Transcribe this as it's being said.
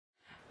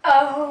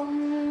Oh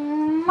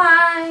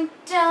my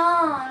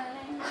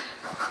darling.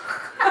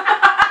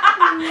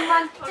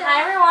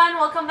 Hi everyone,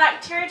 welcome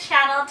back to our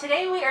channel.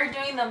 Today we are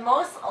doing the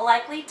most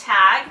likely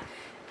tag,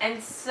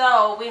 and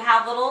so we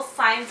have little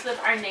signs with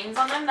our names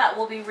on them that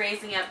we'll be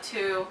raising up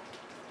to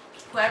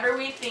whoever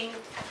we think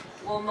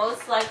will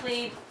most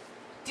likely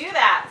do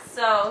that.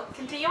 So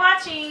continue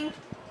watching.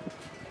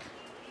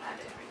 That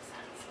didn't make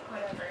sense, but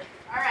whatever.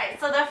 Alright,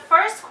 so the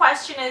first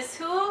question is,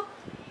 who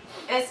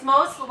is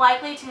most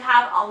likely to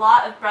have a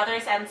lot of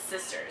brothers and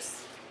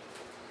sisters?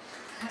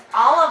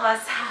 All of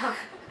us have.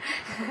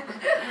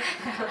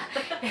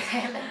 You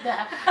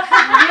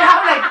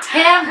have like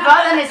 10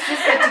 brothers and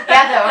sisters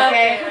together,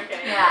 okay?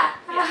 Okay. Yeah.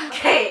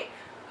 Okay,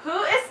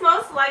 who is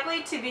most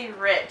likely to be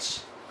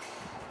rich?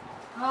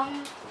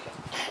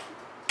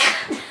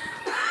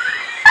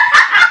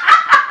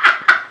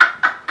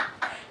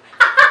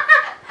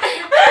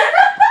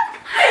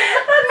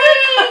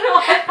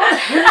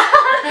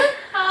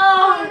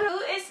 Who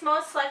is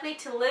most likely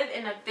to live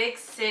in a big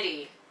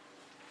city?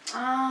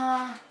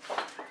 I'll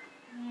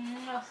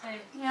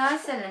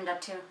say Linda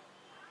too.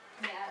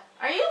 Yeah.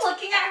 Are you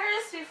looking at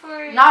hers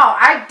before? No,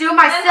 I do Then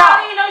how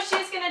myself. do you know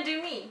she's gonna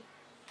do me?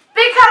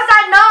 Because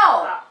I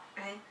know. Oh,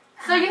 okay.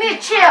 So you need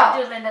to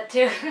chill. do Linda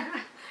too.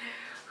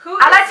 Who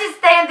I is- like to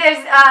stay in this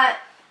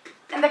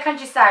in the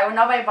countryside where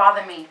nobody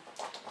bother me.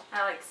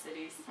 I like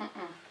cities.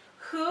 Mm-mm.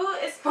 Who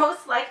is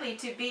most likely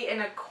to be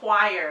in a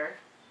choir?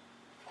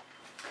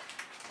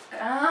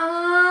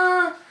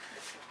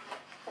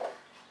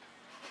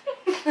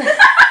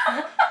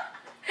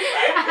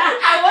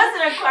 I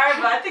wasn't a choir,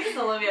 but I think it's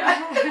Olivia.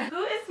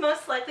 Who is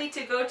most likely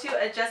to go to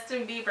a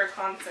Justin Bieber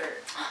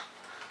concert?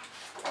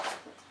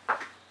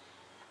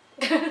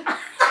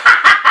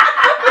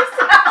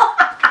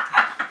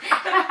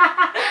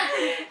 I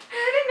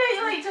didn't know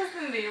you like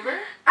Justin Bieber.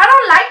 I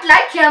don't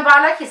like him, but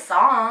I like his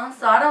songs,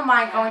 so I don't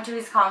mind going to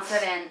his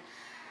concert and,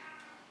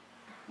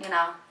 you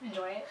know.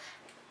 Enjoy it.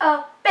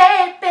 Oh,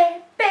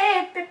 baby,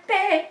 baby,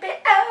 baby,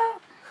 oh.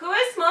 Who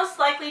is most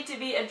likely to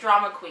be a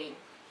drama queen?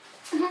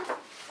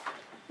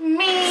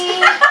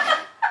 Me.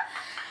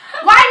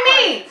 Why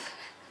me?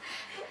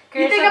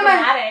 You're think so I'm a-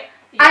 dramatic.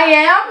 I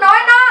am? No,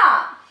 I'm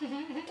not.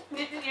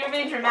 You're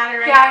being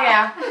dramatic right Yeah,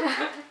 now.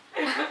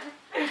 yeah.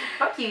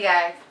 Fuck you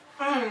guys.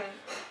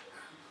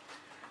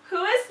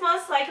 Who is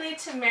most likely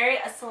to marry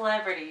a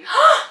celebrity?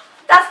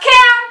 That's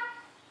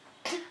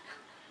Cam.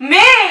 Me!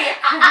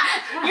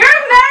 You're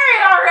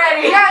married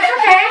already! Yeah, it's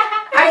okay.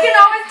 I can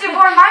always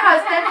divorce my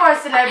husband for a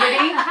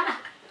celebrity.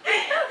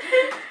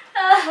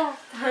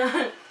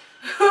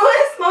 Who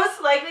is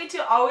most likely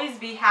to always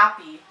be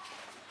happy?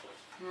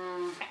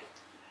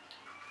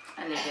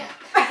 Olivia.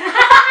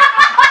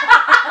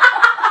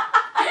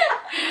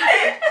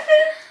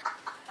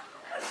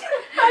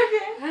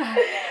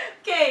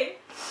 Okay.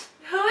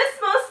 Who is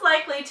most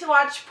likely to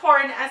watch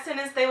porn as soon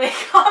as they wake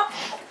up?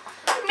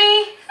 Me.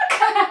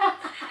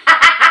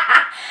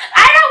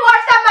 I don't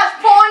watch that much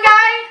porn,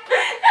 guys.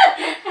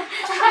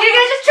 You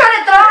guys just trying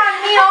to throw on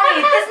me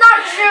only. That's not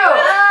true.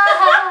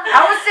 I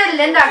would say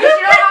Linda, because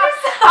you know how,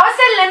 I would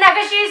say Linda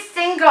because she's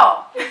single.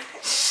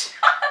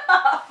 Shut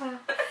up.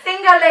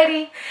 Single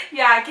lady.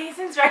 Yeah,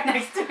 Cason's right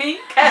next to me.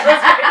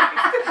 Kyla's right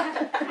next to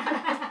me.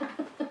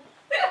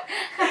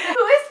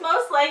 Who is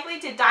most likely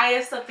to die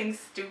of something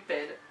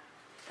stupid?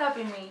 That'd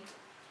be me.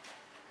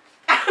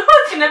 I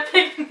was gonna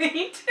pick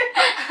me too.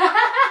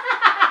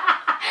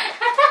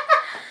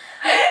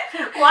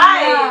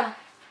 Why? Yeah.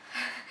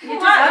 You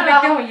just What? have a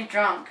big deal when you're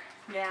drunk.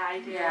 Yeah, I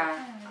do.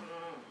 Yeah.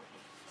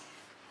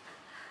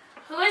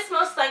 Who is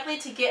most likely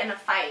to get in a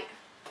fight?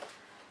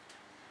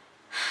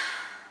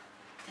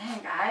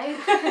 Dang, guys.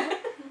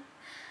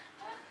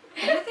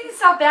 Everything's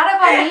so bad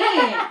about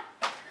me.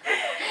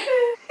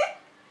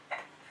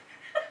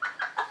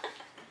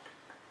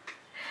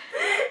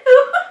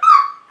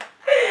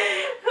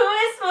 Who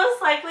is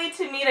most likely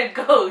to meet a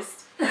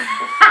ghost? Of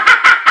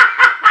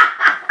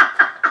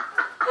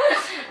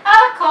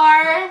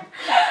course.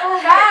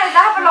 Guys,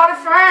 I have a lot of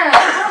friends.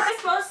 Who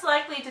is most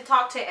likely to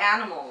talk to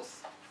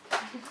animals?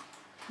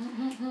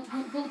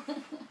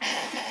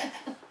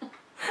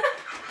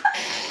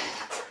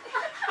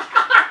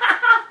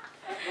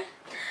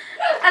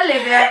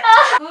 Olivia.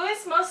 Who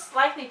is most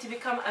likely to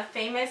become a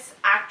famous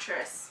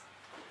actress?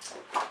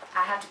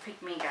 I have to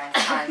pick me, guys.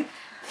 Sorry.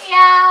 Yeah,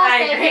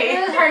 I agree.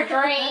 this is her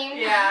dream.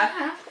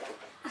 Yeah.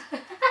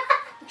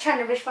 I'm trying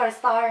to reach for a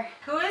star.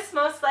 Who is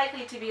most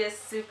likely to be a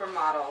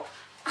supermodel?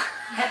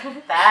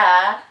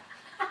 That.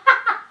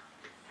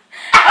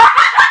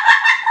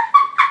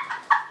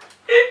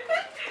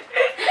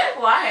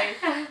 Why?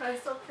 I'm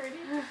so pretty.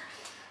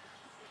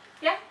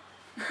 Yeah.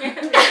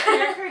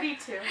 You're pretty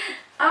too.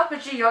 I'll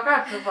put you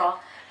yoga approval.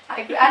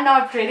 I know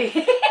I'm pretty.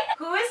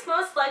 Who is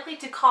most likely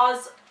to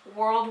cause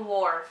world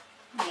war?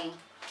 Me.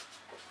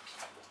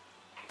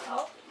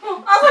 Oh.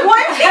 I was like,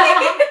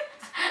 what?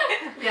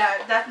 Yeah,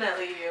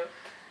 definitely you.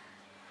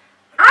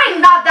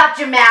 I'm not that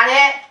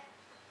dramatic.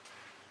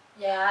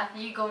 Yeah,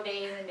 you go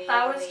days and days.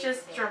 That and was days just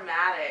and days.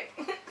 dramatic.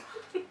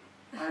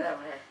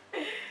 Whatever.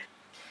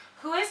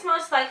 Who is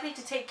most likely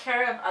to take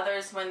care of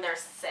others when they're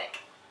sick?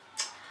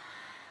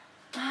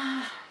 Do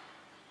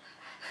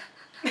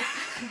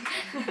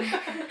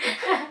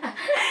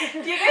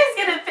you guys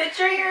get a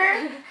picture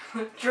here?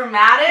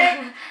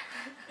 Dramatic,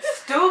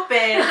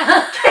 stupid,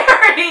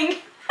 caring.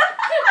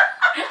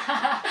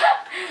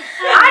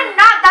 I'm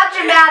not that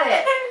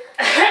dramatic.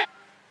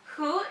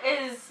 Who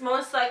is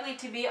most likely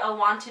to be a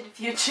wanted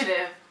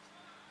fugitive?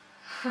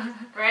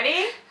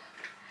 Ready?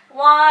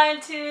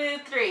 1, 2,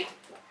 3.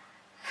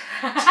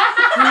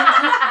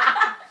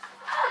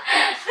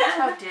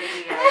 How dare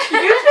you guys?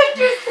 You picked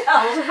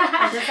yourself.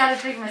 I just had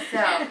to pick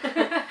myself.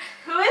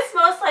 Who is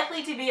most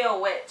likely to be a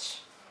witch?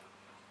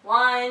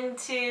 1,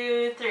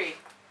 2, 3.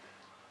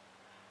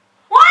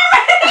 Why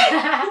me?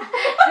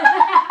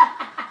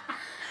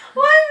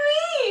 Why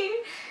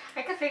me?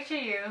 I can picture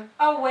you.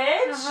 A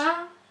witch?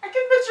 Uh-huh. I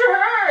can picture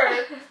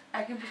her.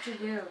 I can picture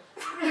you.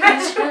 But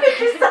you pick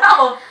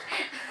yourself.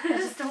 I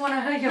just don't want to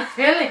hurt your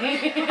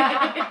feelings.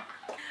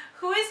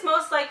 Who is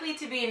most likely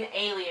to be an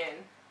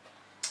alien?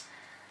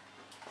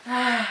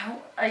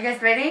 Are you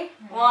guys ready?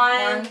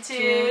 1,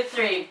 2,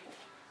 3.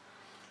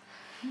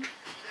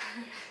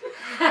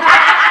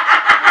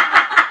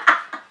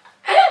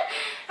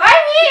 Why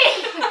me?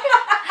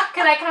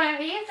 Can I come in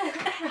peace?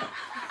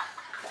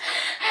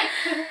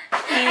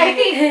 I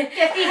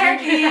see her.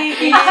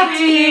 E.T.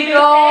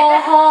 go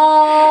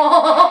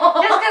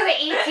home. Just because of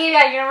E.T.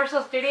 at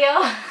Universal Studio.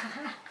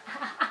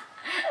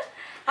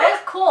 That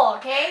was cool,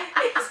 okay?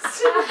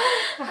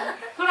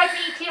 Who likes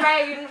E.T.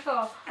 right at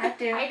Universal? I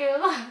do. I do.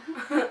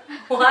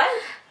 What?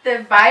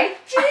 The bike?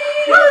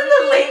 That was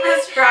the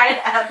latest ride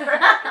ever.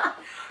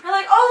 We're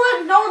like, oh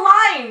look, no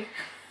line.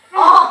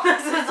 Oh,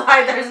 this is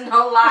why there's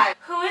no line.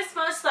 Who is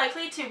most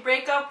likely to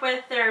break up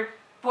with their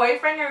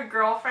boyfriend or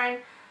girlfriend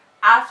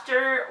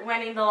after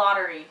winning the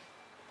lottery?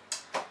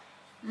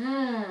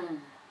 Are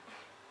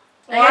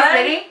you guys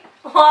ready?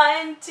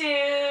 1,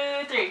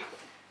 2, 3.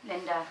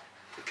 Linda.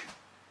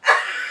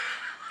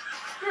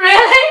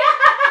 Really?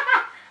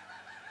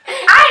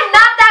 I'm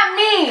not that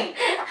mean.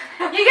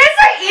 You guys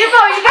are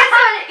evil. You guys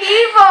are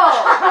evil.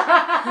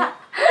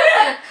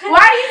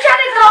 Why are you trying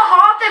to throw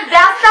all the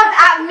bad stuff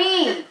at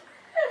me?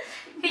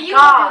 You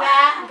God, do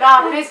that.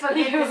 God, please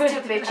forgive these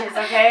two bitches,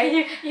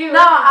 okay? You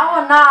No, I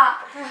will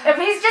not. If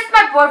he's just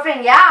my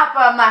boyfriend, yeah,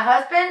 but my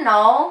husband,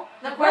 no.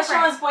 The question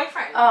was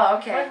boyfriend. Oh,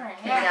 okay. Boyfriend,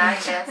 yeah. Yeah, I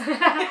guess.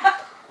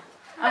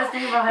 I was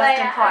thinking about Like,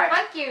 husband part.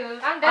 fuck you.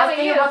 I'm I done was with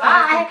thinking you. about the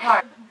husband Bye.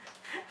 part.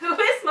 Who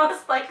is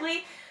most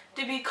likely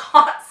to be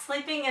caught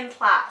sleeping in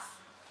class?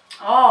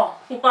 Oh.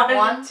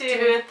 1,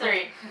 2,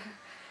 3.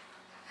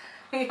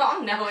 We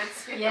all know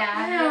it's you. Yeah. I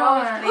you know.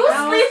 always- Who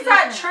sleeps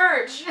at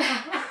church?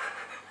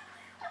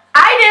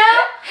 I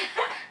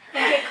You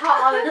get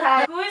caught all the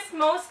time. Who is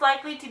most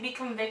likely to be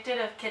convicted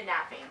of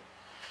kidnapping?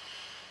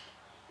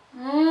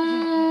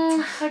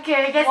 do.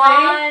 Okay, I guess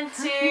ready? 1,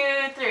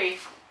 2, 3.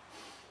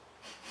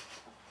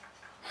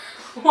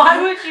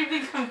 Why would you be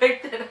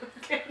convicted of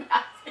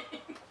kidnapping?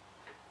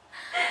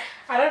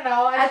 I don't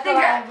know. I think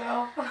I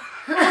will.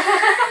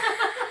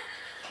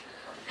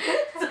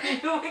 So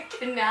you would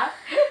kidnap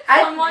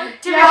I, someone?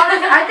 to be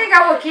honest, I think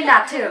I would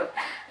kidnap too.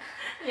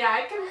 Yeah,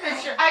 I can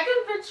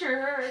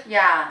picture her.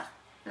 Yeah.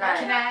 Like,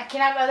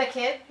 Kidnap other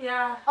kids?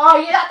 Yeah. Oh, I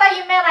thought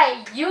you meant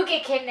like you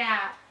get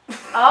kidnapped.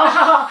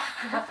 oh.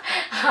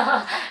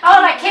 Oh,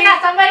 like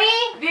kidnap somebody?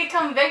 Be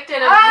convicted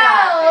of Oh,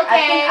 kidnapping. I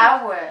okay. think I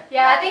would.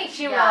 Yeah, I Like, think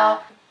she yeah.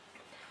 will.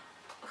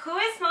 Who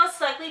is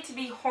most likely to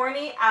be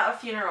horny at a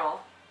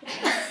funeral?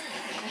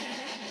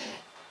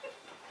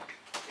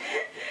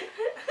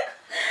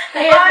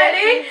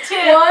 Ready? 2,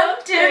 1,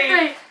 2,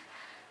 3.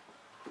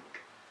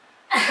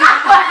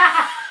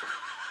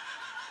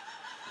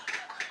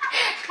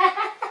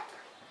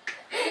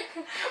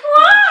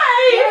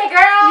 Why? Get it,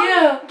 girl.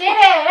 You. Get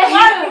it.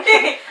 What?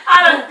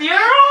 At a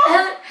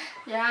funeral?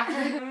 Yeah.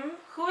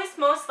 Who is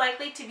most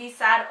likely to be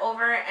sad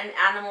over an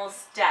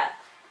animal's death?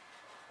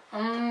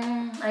 Are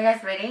you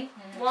guys ready?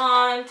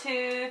 1,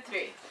 2,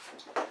 3.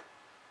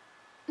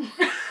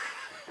 Yeah.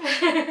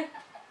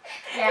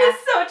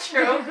 It's so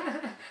true.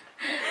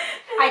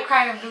 I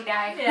cry when Blue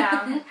died.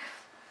 Yeah.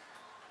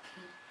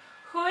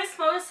 Who is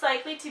most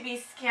likely to be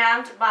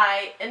scammed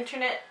by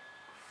internet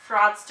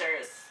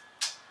fraudsters?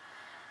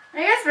 Are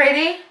you guys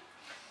ready?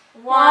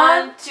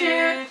 1,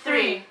 2,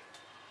 3.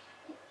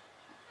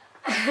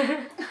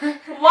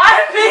 Why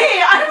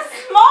me? I'm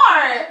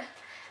smart.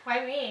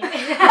 Why me?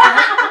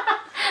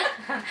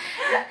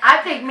 I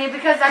pick me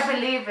because I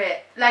believe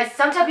it. Like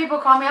sometimes people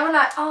call me, I'm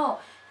like, oh,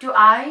 do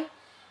I?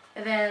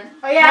 And then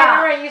Oh yeah, I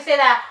remember you say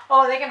that.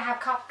 Oh, they're gonna have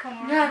cops come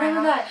over. Yeah, my they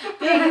were house. like,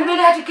 hey, you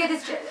really have to get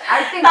this.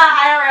 I think. The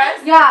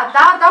IRS. Yeah,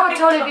 that would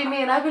totally be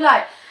me, and I'd be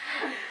like,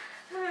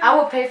 I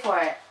will pay for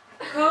it.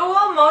 Who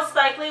will most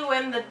likely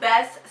win the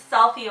best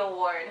selfie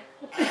award?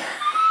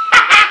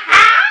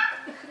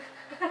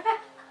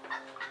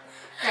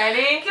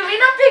 Ready? Can we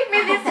not pick me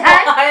this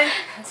time? 1,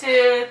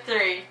 2,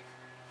 3.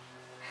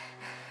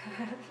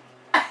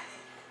 I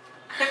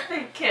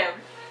think Kim.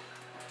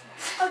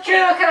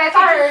 True, because I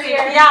saw her earlier.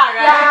 Yeah,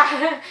 right?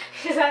 Yeah.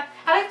 She's like,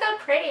 I I look so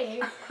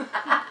pretty.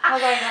 I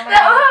was like,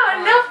 Oh,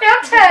 no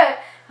filter.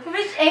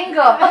 Which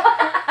angle?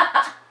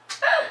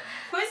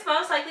 Who is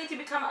most likely to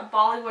become a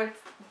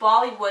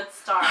Bollywood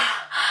star?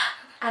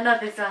 I know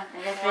this one.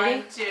 I guess ready?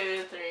 1,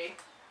 2, 3.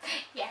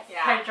 yes,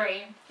 Yeah. her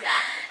dream. Yeah.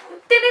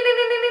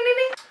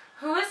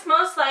 Who is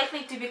most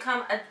likely to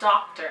become a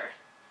doctor?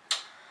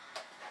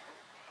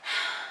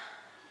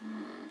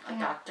 A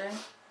doctor.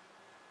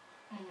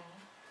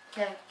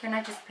 Okay, can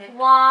I just pick?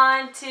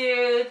 1,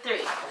 2, 3.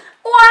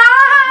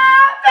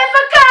 Wow,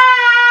 paper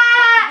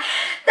cut!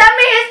 That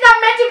means it's not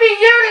meant to be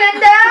you,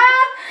 Linda.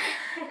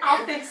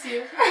 I'll fix you.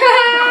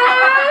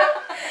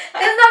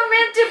 It's not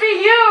meant to be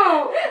you.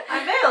 I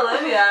bet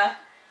Olivia.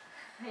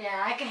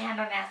 Yeah, I can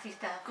handle nasty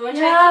stuff. Go and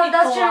Yeah,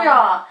 that's true,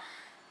 y'all.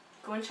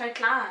 Go and try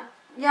clan.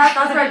 Yeah,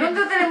 that's right. Don't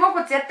do that anymore,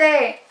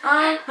 Kuchete.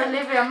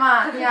 Olivia,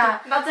 ma. Yeah.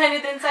 Not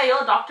anything say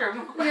you're a doctor.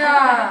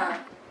 Yeah.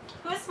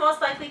 Who is most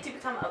likely to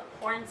become a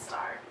porn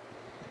star?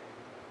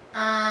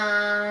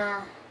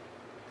 I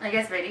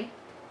guess ready.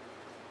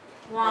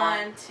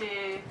 1,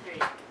 2,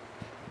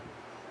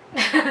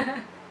 3.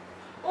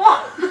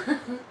 What?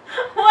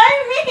 Why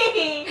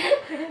me?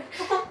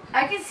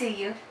 I can see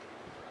you.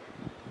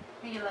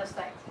 You love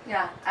sex.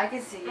 Yeah, I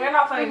can see you. We're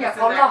not putting Yeah,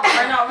 this in there.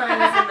 We're not putting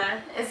this in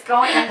there. It's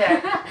going in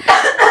there.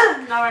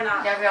 No, we're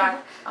not. Yeah, we are.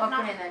 I'll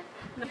put it in.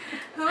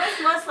 Who is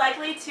most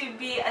likely to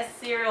be a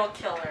serial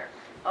killer?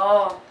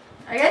 Oh,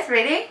 I guess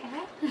ready.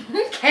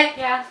 Okay.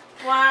 Yeah.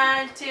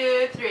 1,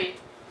 2, 3.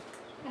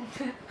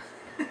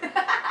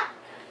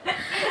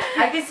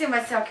 I can see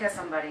myself kill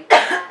somebody.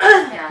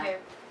 Yeah.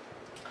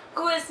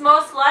 Who is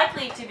most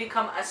likely to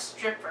become a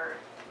stripper?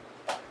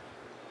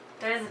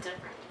 There is a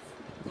difference.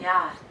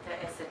 Yeah, there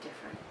is a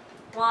difference.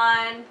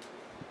 1,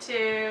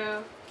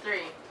 2, 3.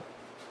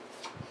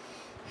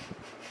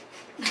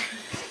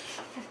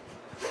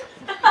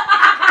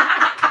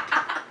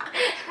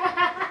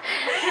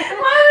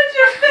 Why would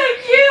you pick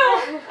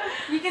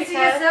you? You can see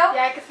Because- yourself?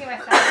 Yeah, I can see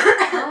myself.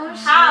 Oh,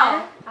 shit.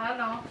 How? I don't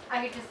know.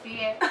 I can just see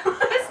it. Who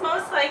is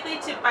most likely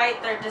to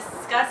bite their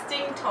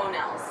disgusting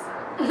toenails?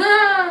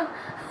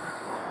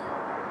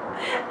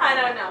 I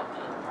don't know.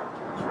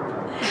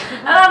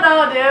 I don't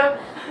know, dude.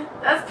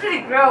 That's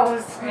pretty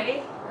gross.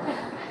 Ready?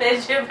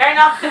 Bitch, you better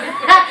not.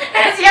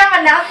 Because you have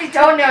a nasty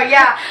toenail,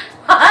 yeah.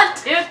 1,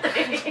 2,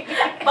 3.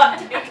 Fuck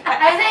you I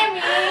guys. say me.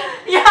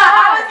 Yeah,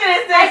 I was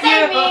gonna say I say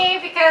you. me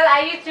because I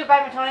used to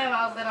bite my toenail when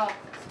I was little.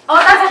 Oh,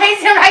 that's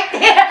Kason right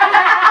there.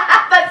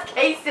 That's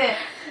Kason.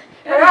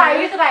 Remember, I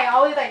used to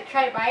always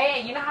try to bite it,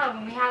 and you know how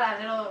when we had that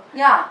little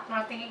Yeah.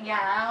 thinking, yeah,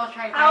 I always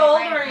try to bite How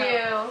it. old were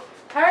you?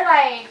 Her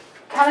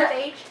college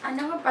age. I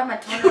never bite my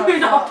toenail. You're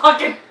not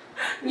fucking.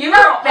 You're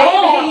not baby,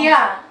 old.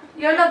 yeah.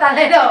 You're not that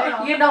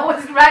little. You know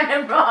what's right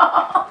and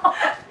wrong.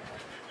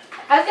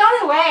 That's the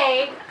only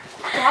way.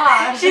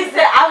 Gosh. She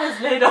said I was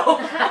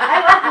little. I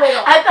was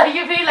little. I thought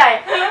you'd be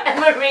like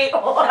Emery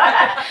or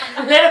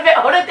a little bit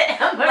older than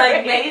Emery.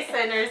 Like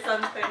Mason or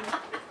something.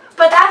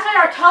 But that's when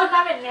our toes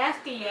not been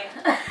nasty yet.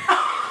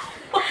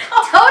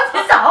 Toes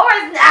is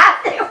always nasty.